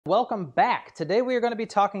Welcome back. Today we are going to be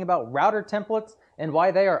talking about router templates and why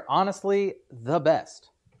they are honestly the best.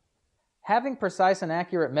 Having precise and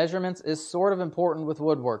accurate measurements is sort of important with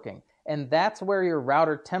woodworking, and that's where your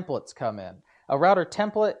router templates come in. A router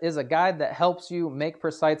template is a guide that helps you make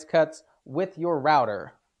precise cuts with your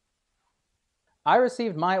router. I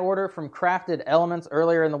received my order from Crafted Elements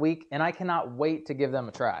earlier in the week, and I cannot wait to give them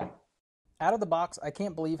a try. Out of the box, I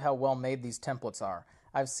can't believe how well made these templates are.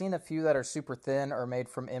 I've seen a few that are super thin or made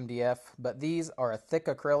from MDF, but these are a thick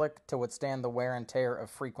acrylic to withstand the wear and tear of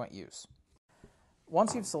frequent use.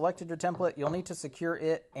 Once you've selected your template, you'll need to secure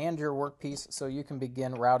it and your workpiece so you can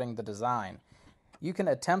begin routing the design. You can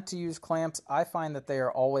attempt to use clamps. I find that they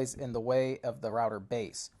are always in the way of the router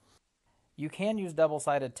base. You can use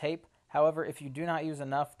double-sided tape. However, if you do not use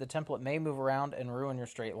enough, the template may move around and ruin your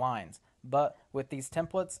straight lines. But with these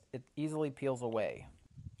templates, it easily peels away.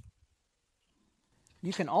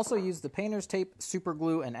 You can also use the painter's tape, super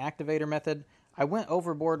glue, and activator method. I went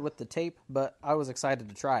overboard with the tape, but I was excited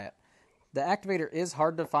to try it. The activator is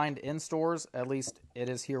hard to find in stores, at least it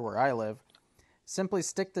is here where I live. Simply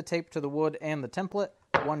stick the tape to the wood and the template.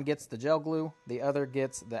 One gets the gel glue, the other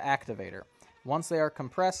gets the activator. Once they are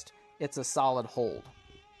compressed, it's a solid hold.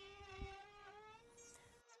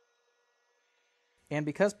 And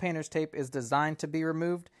because painter's tape is designed to be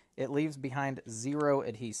removed, it leaves behind zero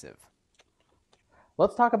adhesive.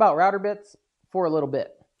 Let's talk about router bits for a little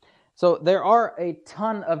bit. So there are a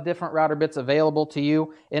ton of different router bits available to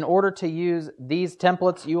you. In order to use these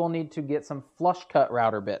templates, you will need to get some flush cut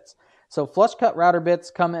router bits. So flush cut router bits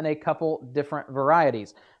come in a couple different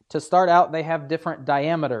varieties. To start out, they have different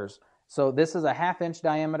diameters. So this is a 1/2 inch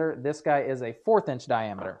diameter. This guy is a 1/4 inch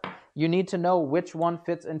diameter. You need to know which one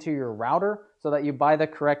fits into your router so that you buy the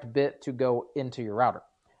correct bit to go into your router.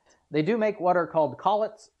 They do make what are called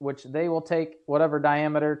collets, which they will take whatever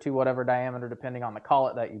diameter to whatever diameter depending on the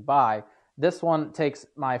collet that you buy. This one takes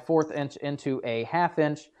my 1/4 inch into a 1/2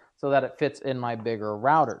 inch so that it fits in my bigger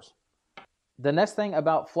routers. The next thing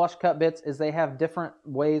about flush cut bits is they have different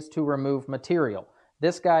ways to remove material.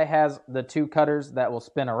 This guy has the 2 cutters that will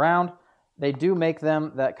spin around. They do make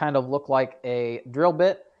them that kind of look like a drill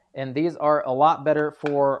bit, and these are a lot better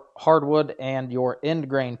for hardwood and your end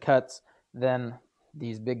grain cuts than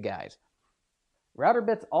these big guys. Router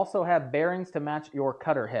bits also have bearings to match your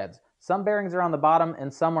cutter heads. Some bearings are on the bottom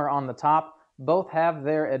and some are on the top. Both have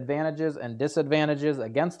their advantages and disadvantages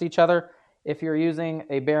against each other. If you're using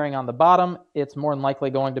a bearing on the bottom, it's more than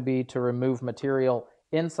likely going to be to remove material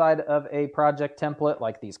inside of a project template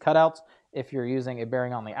like these cutouts. If you're using a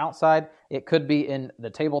bearing on the outside, it could be in the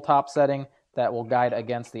tabletop setting that will guide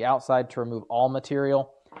against the outside to remove all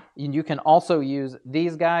material. And you can also use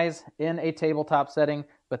these guys in a tabletop setting,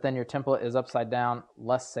 but then your template is upside down,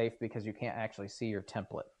 less safe because you can't actually see your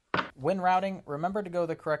template. When routing, remember to go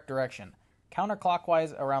the correct direction,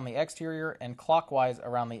 counterclockwise around the exterior and clockwise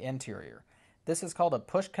around the interior. This is called a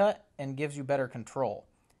push cut and gives you better control.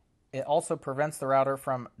 It also prevents the router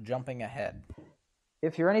from jumping ahead.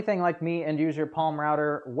 If you're anything like me and use your palm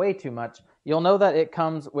router way too much, you'll know that it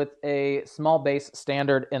comes with a small base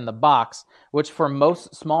standard in the box, which for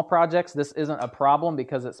most small projects, this isn't a problem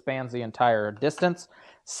because it spans the entire distance.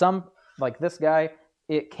 Some, like this guy,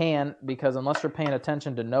 it can, because unless you're paying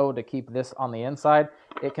attention to know to keep this on the inside,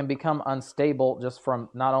 it can become unstable just from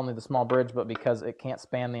not only the small bridge, but because it can't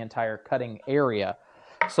span the entire cutting area.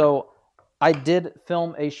 So I did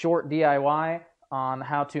film a short DIY on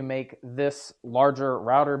how to make this larger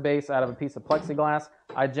router base out of a piece of plexiglass.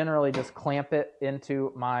 I generally just clamp it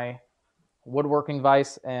into my woodworking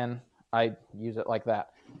vise and I use it like that.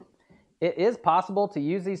 It is possible to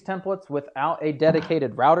use these templates without a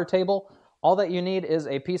dedicated router table. All that you need is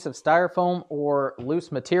a piece of styrofoam or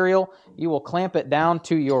loose material. You will clamp it down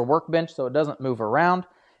to your workbench so it doesn't move around.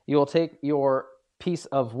 You will take your piece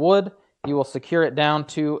of wood, you will secure it down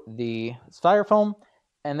to the styrofoam,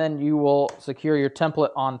 and then you will secure your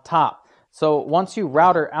template on top. So once you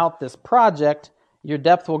router out this project, your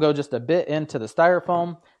depth will go just a bit into the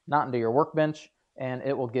styrofoam, not into your workbench, and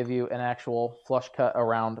it will give you an actual flush cut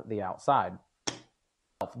around the outside.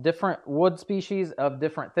 Different wood species of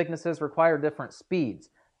different thicknesses require different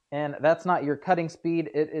speeds, and that's not your cutting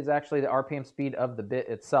speed, it is actually the RPM speed of the bit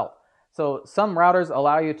itself. So some routers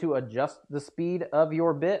allow you to adjust the speed of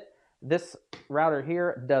your bit. This router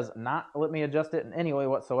here does not let me adjust it in any way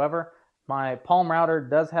whatsoever. My palm router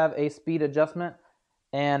does have a speed adjustment,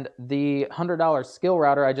 and the $100 Skil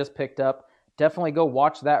router I just picked up, definitely go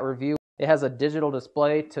watch that review. It has a digital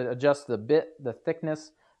display to adjust the bit, the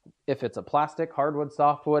thickness. If it's a plastic, hardwood,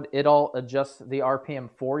 softwood, it all adjusts the RPM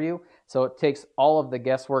for you. So it takes all of the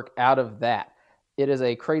guesswork out of that. it is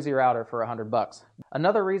a crazy router for $100.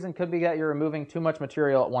 Another reason could be that you're removing too much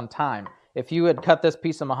material at one time. If you had cut this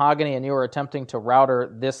piece of mahogany and you were attempting to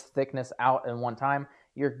router this thickness out in one time,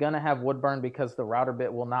 you're going to have wood burn because the router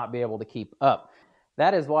bit will not be able to keep up.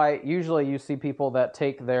 That is why usually you see people that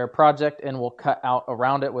take their project and will cut out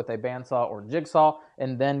around it with a bandsaw or jigsaw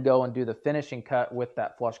and then go and do the finishing cut with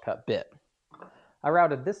that flush cut bit. I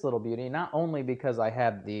routed this little beauty not only because I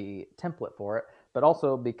had the template for it, but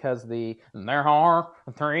also because there are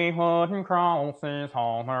 3 wooden crosses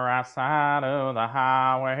on the right side of the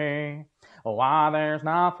highway. Why there's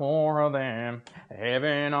not 4 of them,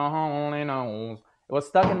 heaven only knows. It was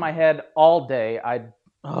stuck in my head all day.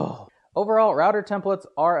 Overall, router templates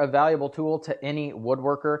are a valuable tool to any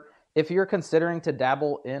woodworker. If you're considering to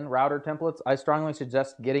dabble in router templates, I strongly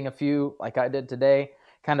suggest getting a few like I did today,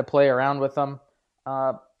 kind of play around with them.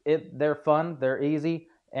 They're fun, they're easy,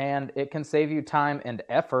 and it can save you time and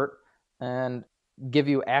effort and give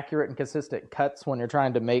you accurate and consistent cuts when you're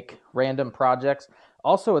trying to make random projects.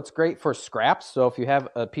 Also, it's great for scraps. So if you have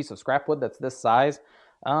a piece of scrap wood that's this size,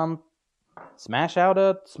 smash out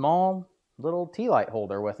a small little tea light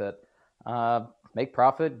holder with it. Make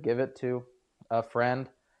profit, give it to a friend.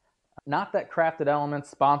 Not that Crafted Elements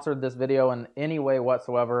sponsored this video in any way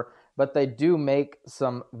whatsoever, but they do make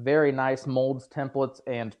some very nice molds, templates,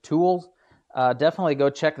 and tools. Definitely go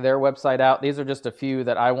check their website out. These are just a few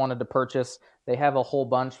that I wanted to purchase. They have a whole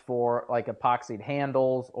bunch for like epoxied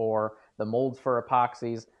handles or the molds for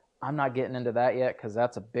epoxies. I'm not getting into that yet because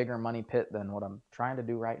that's a bigger money pit than what I'm trying to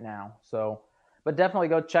do right now. But definitely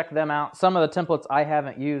go check them out. Some of the templates I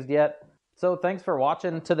haven't used yet. So thanks for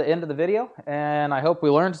watching to the end of the video, and I hope we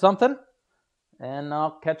learned something, and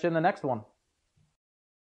I'll catch you in the next one.